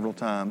marriage several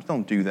times.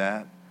 Don't do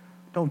that.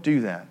 Don't do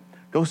that.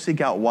 Go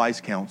seek out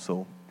wise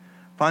counsel.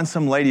 Find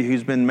some lady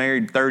who's been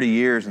married 30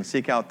 years and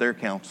seek out their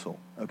counsel,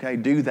 okay?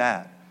 Do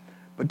that.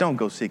 But don't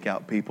go seek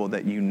out people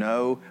that you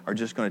know are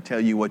just going to tell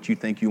you what you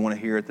think you want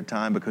to hear at the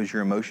time because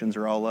your emotions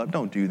are all up.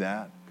 Don't do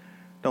that.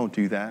 Don't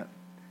do that.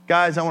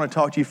 Guys, I want to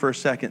talk to you for a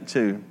second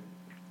too.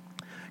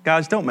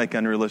 Guys, don't make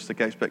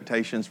unrealistic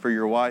expectations for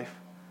your wife.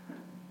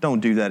 Don't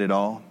do that at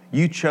all.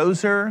 You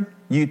chose her.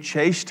 You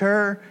chased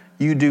her.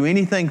 You do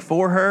anything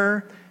for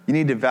her. You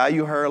need to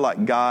value her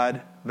like God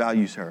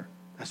values her.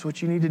 That's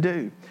what you need to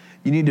do.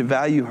 You need to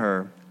value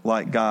her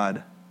like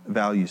God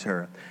values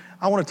her.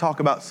 I want to talk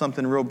about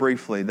something real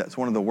briefly that's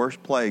one of the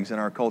worst plagues in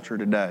our culture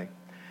today.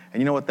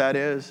 And you know what that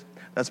is?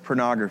 That's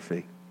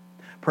pornography.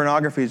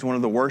 Pornography is one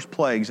of the worst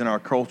plagues in our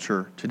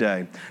culture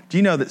today. Do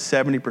you know that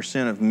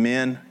 70% of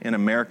men in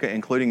America,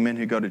 including men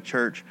who go to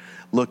church,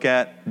 look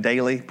at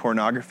daily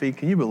pornography?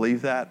 Can you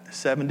believe that?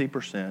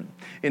 70%.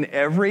 In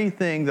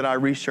everything that I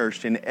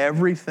researched, in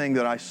everything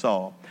that I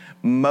saw,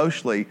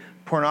 mostly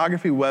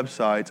pornography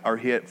websites are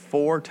hit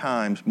 4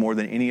 times more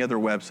than any other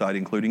website,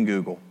 including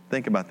Google.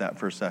 Think about that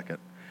for a second.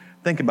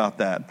 Think about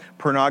that.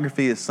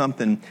 Pornography is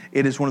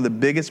it is one of the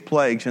biggest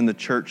plagues in the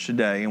church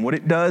today. And what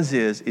it does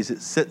is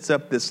it sets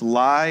up this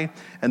lie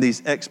and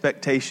these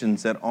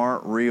expectations that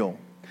aren't real.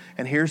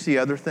 And here's the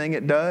other thing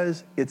it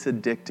does. It's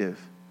addictive.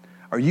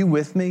 Are you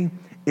with me?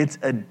 It's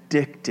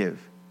addictive.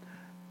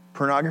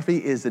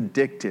 Pornography is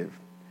addictive.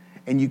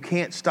 And you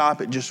can't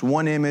stop at just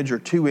one image or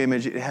 2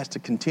 images. It has to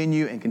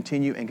continue and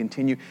continue and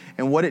continue.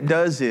 And what it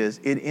does is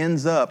it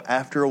ends up,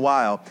 after a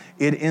while,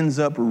 it ends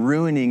up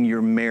ruining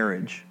your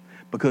marriage.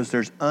 Because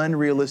there's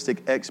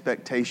unrealistic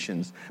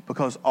expectations.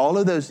 Because all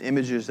of those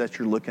images that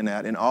you're looking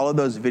at and all of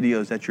those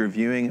videos that you're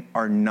viewing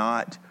are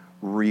not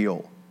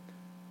real.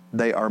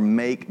 They are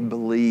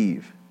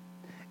make-believe.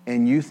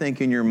 And you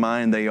think in your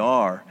mind they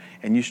are.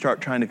 And you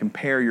start trying to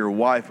compare your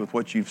wife with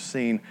what you've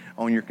seen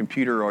on your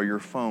computer or your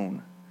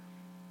phone.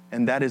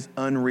 And that is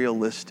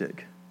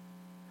unrealistic.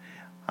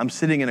 I'm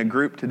sitting in a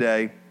group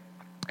today,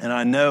 and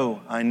I'm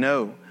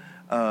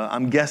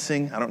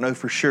guessing, I don't know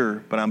for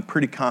sure, but I'm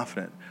pretty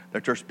confident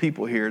that there's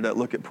people here that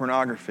look at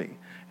pornography.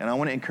 And I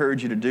want to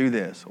encourage you to do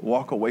this.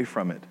 Walk away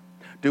from it.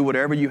 Do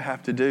whatever you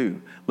have to do.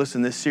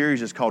 Listen, this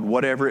series is called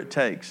Whatever It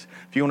Takes.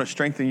 If you want to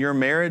strengthen your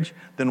marriage,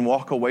 then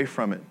walk away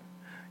from it.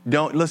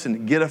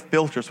 Get a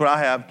filter. That's what I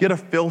have. Get a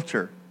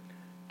filter.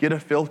 Get a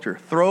filter.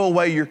 Throw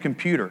away your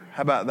computer.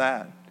 How about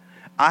that?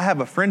 I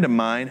have a friend of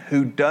mine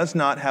who does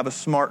not have a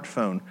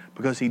smartphone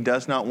because he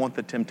does not want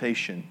the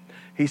temptation.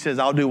 He says,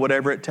 I'll do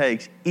whatever it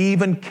takes,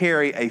 even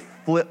carry a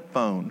flip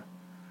phone,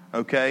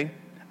 okay?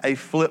 A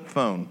flip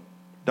phone.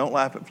 Don't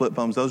laugh at flip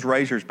phones. Those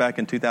razors back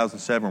in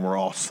 2007 were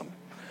awesome.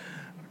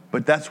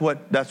 But that's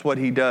what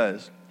he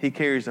does. he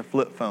carries a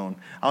flip phone.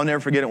 I'll never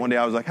forget it. One day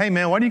I was like, hey,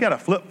 man, what do you got a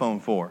flip phone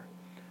for?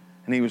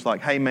 And he was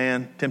like, hey,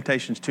 man,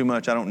 temptation's too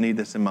much. I don't need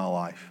this in my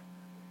life.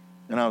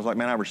 And I was like,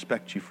 man, I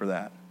respect you for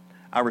that.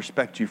 I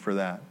respect you for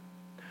that.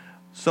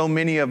 So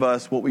many of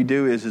us, what we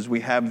do is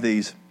we have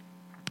these,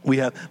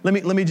 let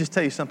me just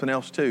tell you something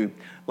else too.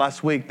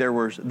 Last week there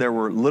were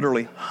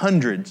literally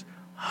hundreds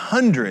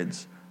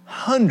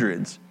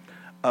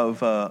of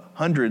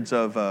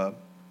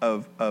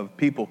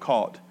people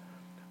caught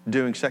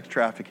doing sex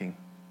trafficking.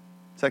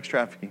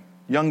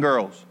 Young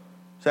girls,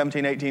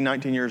 17, 18,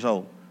 19 years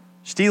old,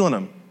 stealing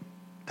them,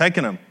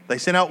 taking them. They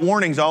sent out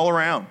warnings all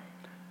around.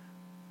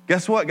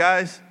 Guess what,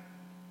 guys?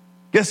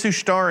 Guess who's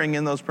starring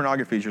in those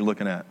pornographies you're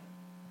looking at?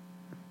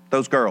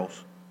 Those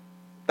girls.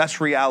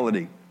 That's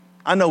reality.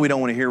 I know we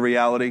don't want to hear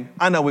reality.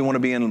 I know we want to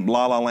be in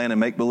la la land and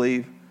make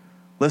believe.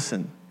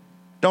 Listen,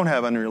 don't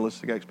have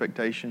unrealistic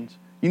expectations.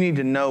 You need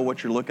to know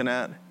what you're looking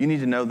at. You need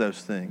to know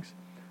those things.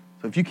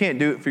 So if you can't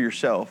do it for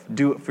yourself,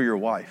 do it for your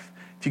wife.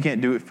 If you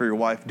can't do it for your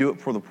wife, do it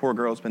for the poor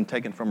girl that's been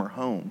taken from her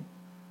home.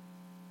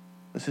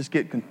 Let's just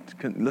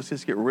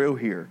get real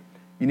here.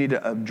 You need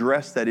to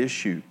address that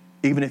issue,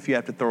 even if you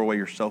have to throw away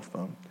your cell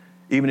phone,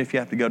 even if you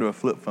have to go to a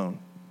flip phone.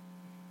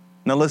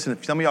 Now listen,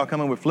 if some of y'all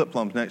come in with flip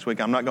phones next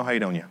week, I'm not going to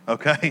hate on you,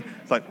 okay?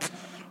 It's like,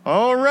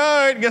 all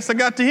right, guess I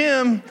got to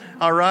him.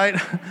 All right.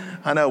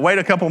 I know, wait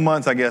a couple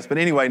months, I guess. But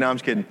anyway, no, I'm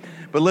just kidding.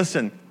 But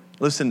listen,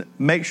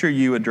 make sure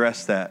you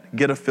address that.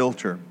 Get a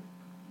filter.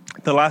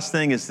 The last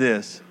thing is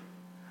this.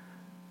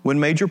 When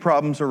major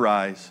problems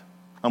arise,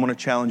 I'm going to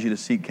challenge you to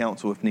seek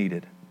counsel if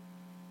needed.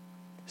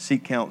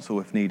 Seek counsel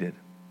if needed.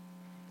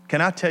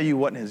 Can I tell you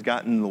what has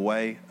gotten in the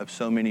way of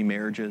so many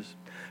marriages?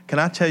 Can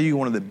I tell you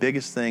one of the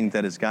biggest things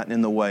that has gotten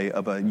in the way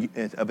of an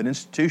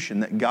institution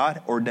that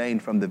God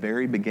ordained from the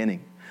very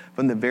beginning?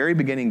 From the very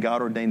beginning,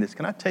 God ordained this.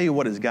 Can I tell you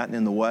what has gotten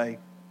in the way?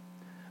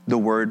 The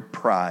word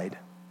pride.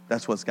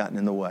 That's what's gotten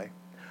in the way.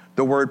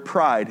 The word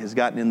pride has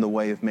gotten in the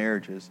way of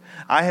marriages.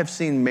 I have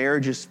seen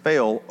marriages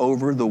fail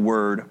over the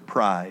word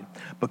pride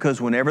because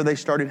whenever they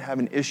started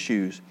having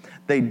issues,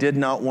 they did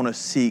not want to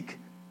seek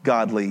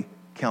godly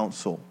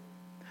counsel.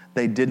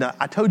 They did not.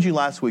 I told you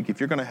last week, if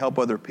you're going to help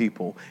other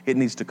people, it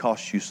needs to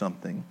cost you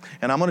something.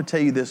 And I'm going to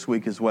tell you this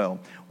week as well.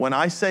 When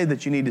I say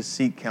that you need to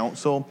seek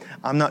counsel,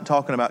 I'm not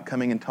talking about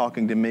coming and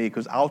talking to me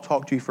because I'll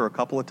talk to you for a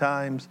couple of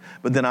times,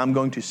 but then I'm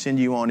going to send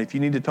you on. If you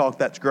need to talk,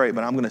 that's great,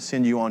 but I'm going to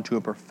send you on to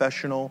a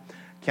professional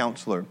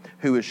counselor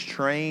who is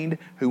trained,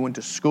 who went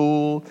to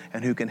school,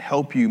 and who can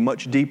help you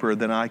much deeper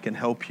than I can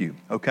help you,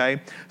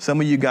 okay? Some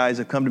of you guys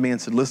have come to me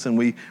and said, listen,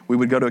 we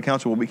would go to a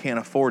counselor, well, we can't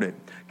afford it.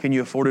 Can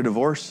you afford a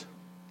divorce?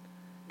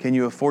 Can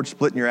you afford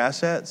splitting your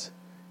assets?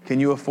 Can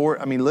you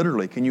afford,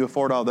 literally, can you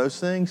afford all those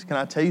things? Can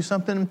I tell you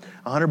something?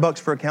 $100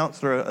 for a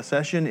counselor a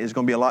session is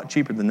going to be a lot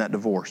cheaper than that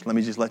divorce. Let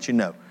me just let you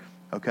know,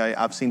 okay?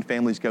 I've seen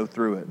families go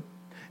through it.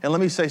 And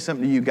let me say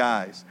something to you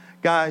guys.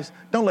 Guys,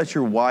 don't let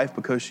your wife,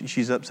 because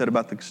she's upset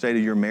about the state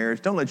of your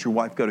marriage, don't let your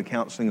wife go to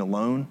counseling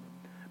alone.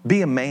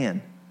 Be a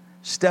man.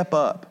 Step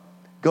up.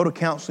 Go to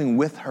counseling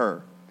with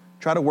her.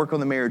 Try to work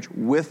on the marriage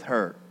with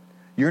her.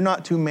 You're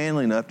not too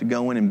manly enough to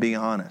go in and be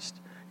honest.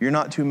 You're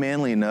not too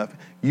manly enough.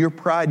 Your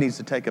pride needs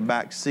to take a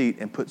back seat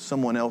and put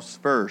someone else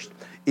first.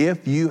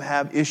 If you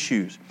have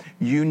issues,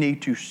 you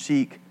need to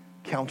seek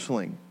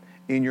counseling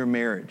in your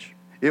marriage.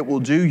 It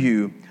will do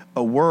you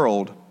a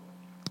world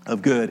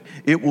of good.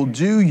 It will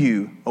do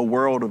you a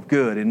world of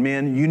good. And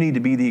men, you need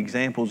to be the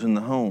examples in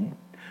the home.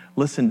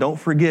 Listen, don't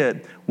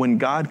forget, when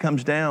God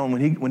comes down,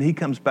 when he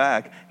comes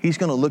back, he's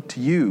going to look to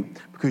you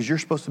because you're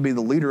supposed to be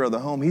the leader of the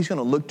home. He's going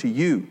to look to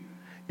you.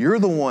 You're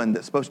the one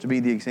that's supposed to be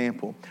the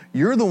example.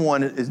 You're the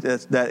one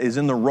that is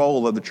in the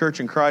role of the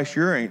church in Christ.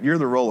 You're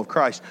the role of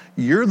Christ.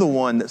 You're the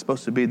one that's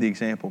supposed to be the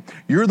example.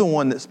 You're the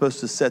one that's supposed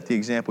to set the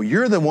example.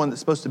 You're the one that's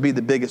supposed to be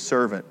the biggest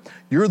servant.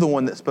 You're the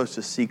one that's supposed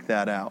to seek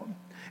that out.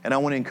 And I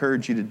want to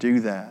encourage you to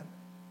do that.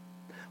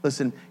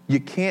 Listen, you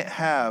can't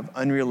have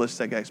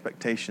unrealistic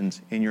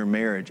expectations in your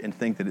marriage and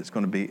think that it's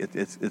going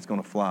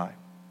to fly.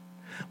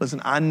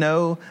 Listen, I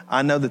know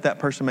that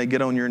person may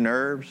get on your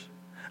nerves.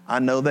 I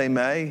know they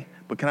may.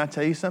 But can I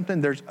tell you something?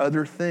 There's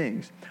other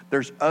things.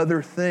 There's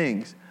other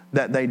things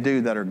that they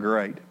do that are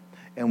great.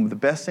 And the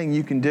best thing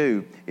you can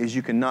do is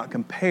you cannot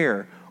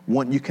compare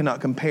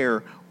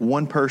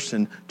one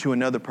person to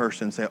another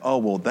person and say, oh,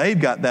 well, they've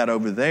got that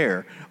over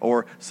there.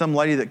 Or some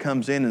lady that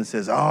comes in and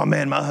says, oh,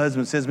 man, my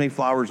husband sends me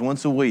flowers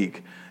once a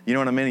week. You know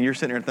what I mean? And you're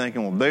sitting there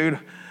thinking, well, dude,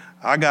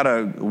 I got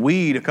a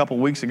weed a couple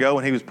weeks ago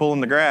when he was pulling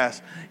the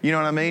grass. You know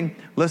what I mean?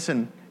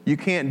 Listen, you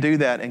can't do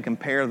that and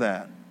compare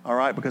that. All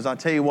right, because I'll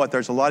tell you what,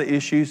 there's a lot of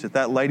issues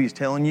that lady's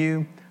telling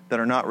you that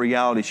are not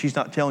reality. She's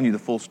not telling you the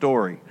full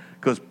story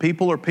because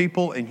people are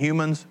people and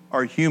humans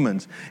are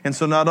humans. And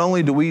so not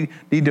only do we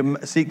need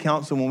to seek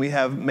counsel when we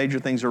have major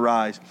things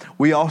arise,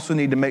 we also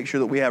need to make sure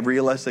that we have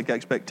realistic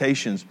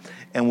expectations.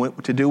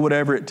 And to do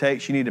whatever it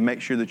takes, you need to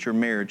make sure that your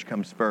marriage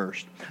comes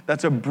first.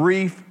 That's a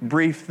brief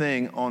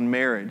thing on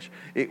marriage.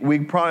 We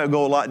probably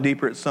go a lot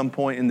deeper at some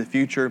point in the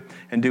future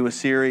and do a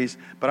series.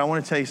 But I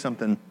want to tell you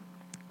something.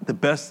 The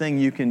best thing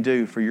you can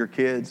do for your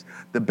kids,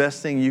 the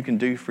best thing you can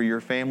do for your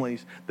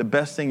families, the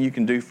best thing you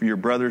can do for your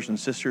brothers and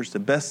sisters, the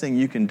best thing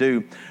you can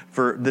do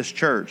for this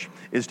church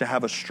is to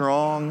have a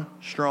strong,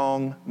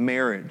 strong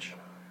marriage.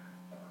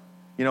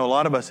 You know, a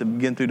lot of us have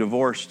been through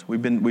divorce.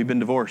 We've been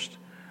divorced.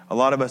 A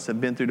lot of us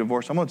have been through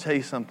divorce. I'm going to tell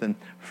you something.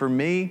 For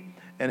me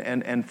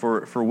and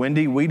for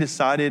Wendy, we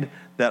decided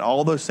that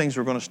all those things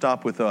were going to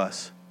stop with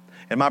us.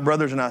 And my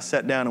brothers and I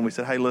sat down and we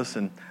said, hey,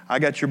 listen, I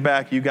got your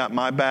back, you got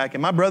my back.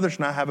 And my brothers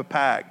and I have a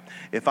pact.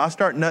 If I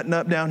start nutting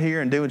up down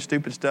here and doing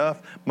stupid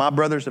stuff, my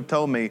brothers have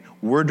told me,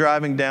 we're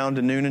driving down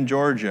to Noonan,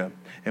 Georgia,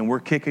 and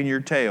we're kicking your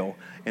tail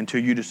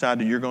until you decide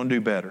that you're going to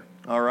do better.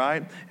 All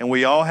right? And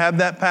we all have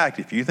that pact.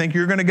 If you think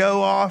you're going to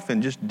go off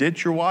and just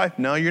ditch your wife,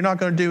 no, you're not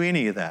going to do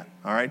any of that.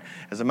 All right?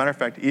 As a matter of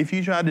fact, if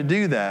you try to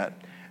do that,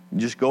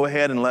 just go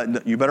ahead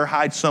and you better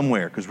hide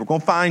somewhere because we're going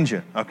to find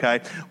you,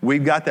 okay?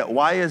 We've got that.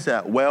 Why is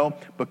that? Well,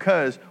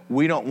 because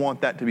we don't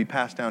want that to be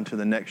passed down to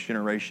the next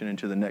generation and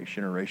to the next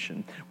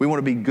generation. We want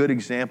to be good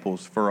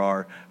examples for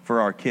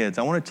our kids.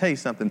 I want to tell you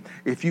something.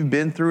 If you've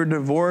been through a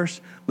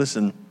divorce,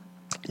 listen,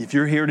 if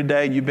you're here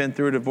today and you've been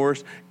through a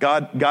divorce,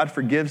 God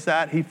forgives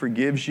that. He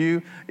forgives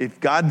you. If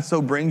God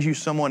so brings you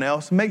someone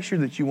else, make sure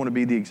that you want to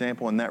be the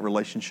example in that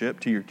relationship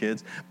to your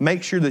kids.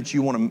 Make sure that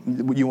you want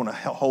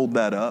to hold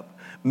that up.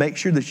 Make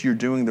sure that you're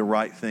doing the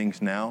right things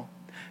now.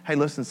 Hey,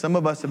 listen, some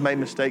of us have made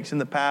mistakes in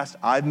the past.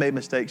 I've made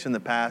mistakes in the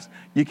past.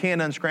 You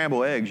can't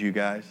unscramble eggs, you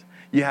guys.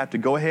 You have to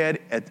go ahead,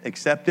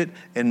 accept it,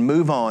 and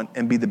move on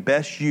and be the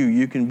best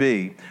you can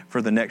be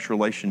for the next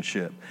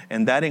relationship.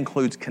 And that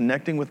includes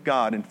connecting with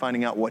God and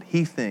finding out what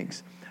He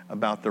thinks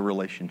about the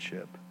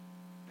relationship.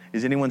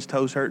 Is anyone's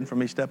toes hurting from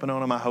me stepping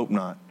on them? I hope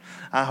not.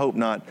 I hope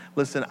not.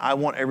 Listen, I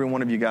want every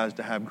one of you guys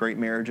to have great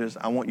marriages.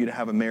 I want you to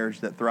have a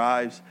marriage that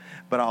thrives,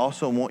 but I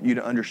also want you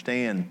to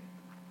understand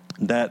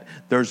that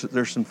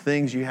there's some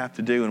things you have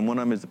to do, and one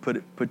of them is to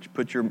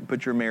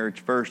put your marriage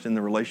first in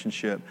the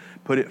relationship.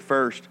 Put it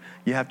first.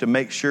 You have to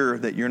make sure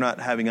that you're not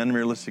having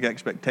unrealistic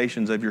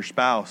expectations of your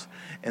spouse.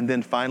 And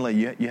then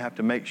finally, you have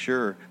to make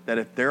sure that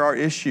if there are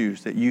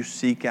issues, that you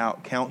seek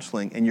out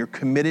counseling, and you're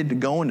committed to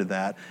going to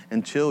that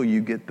until you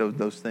get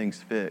those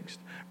things fixed.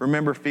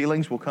 Remember,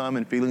 feelings will come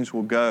and feelings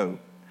will go.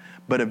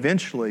 But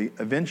eventually,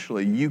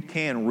 you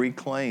can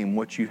reclaim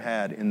what you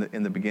had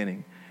in the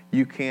beginning.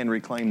 You can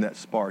reclaim that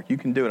spark. You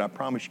can do it. I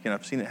promise you can.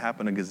 I've seen it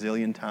happen a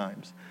gazillion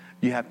times.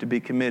 You have to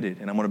be committed.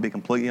 And I'm going to be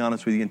completely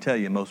honest with you and tell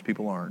you, most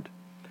people aren't.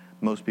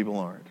 Most people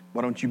aren't.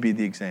 Why don't you be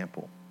the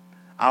example?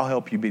 I'll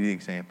help you be the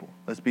example.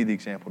 Let's be the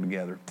example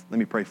together. Let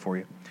me pray for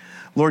you.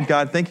 Lord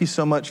God, thank you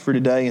so much for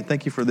today, and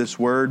thank you for this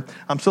word.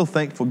 I'm so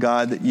thankful,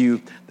 God, that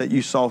you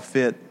saw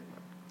fit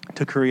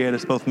to create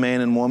us both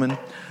man and woman.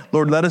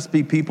 Lord, let us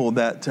be people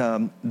that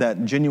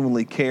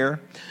genuinely care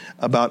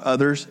about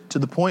others to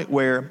the point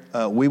where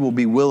we will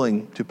be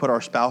willing to put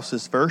our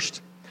spouses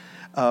first.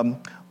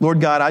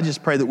 Lord God, I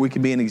just pray that we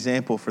can be an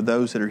example for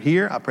those that are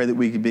here. I pray that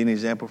we can be an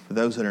example for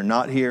those that are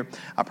not here.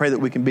 I pray that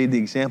we can be the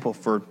example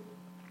for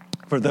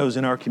those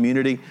in our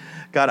community.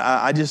 God,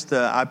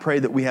 I pray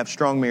that we have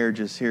strong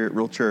marriages here at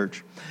Real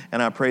Church.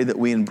 And I pray that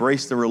we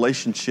embrace the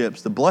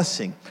relationships, the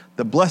blessing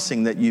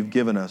that you've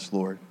given us,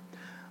 Lord.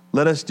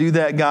 Let us do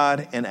that,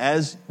 God, and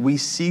as we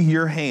see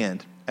your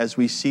hand,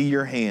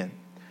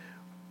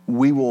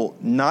 we will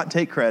not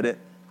take credit.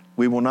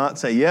 We will not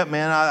say, yep,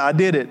 man, I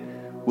did it.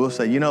 We'll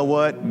say, you know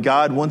what?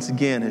 God once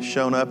again has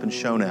shown up and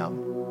shown out.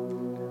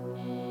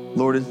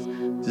 Lord,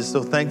 just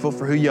so thankful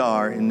for who you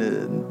are. In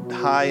the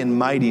high and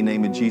mighty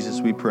name of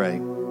Jesus we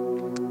pray.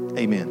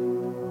 Amen.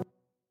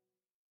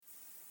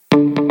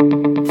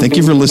 Thank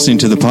you for listening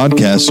to the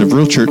podcast of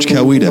Real Church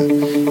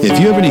Coweta. If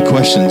you have any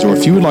questions or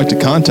if you would like to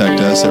contact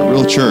us at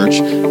Real Church,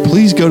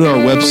 please go to our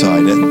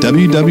website at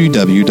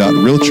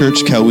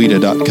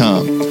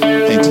www.realchurchcoweta.com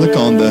and click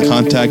on the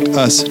Contact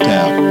Us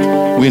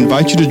tab. We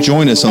invite you to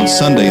join us on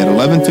Sunday at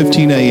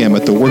 11:15 a.m.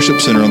 at the Worship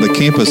Center on the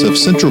campus of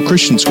Central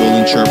Christian School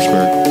in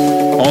Sharpsburg.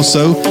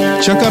 Also,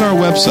 check out our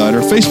website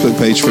or Facebook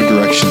page for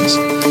directions.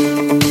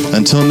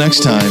 Until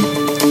next time,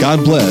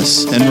 God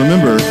bless, and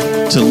remember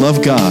to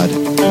love God,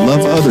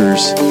 love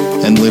others,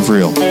 and live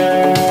real.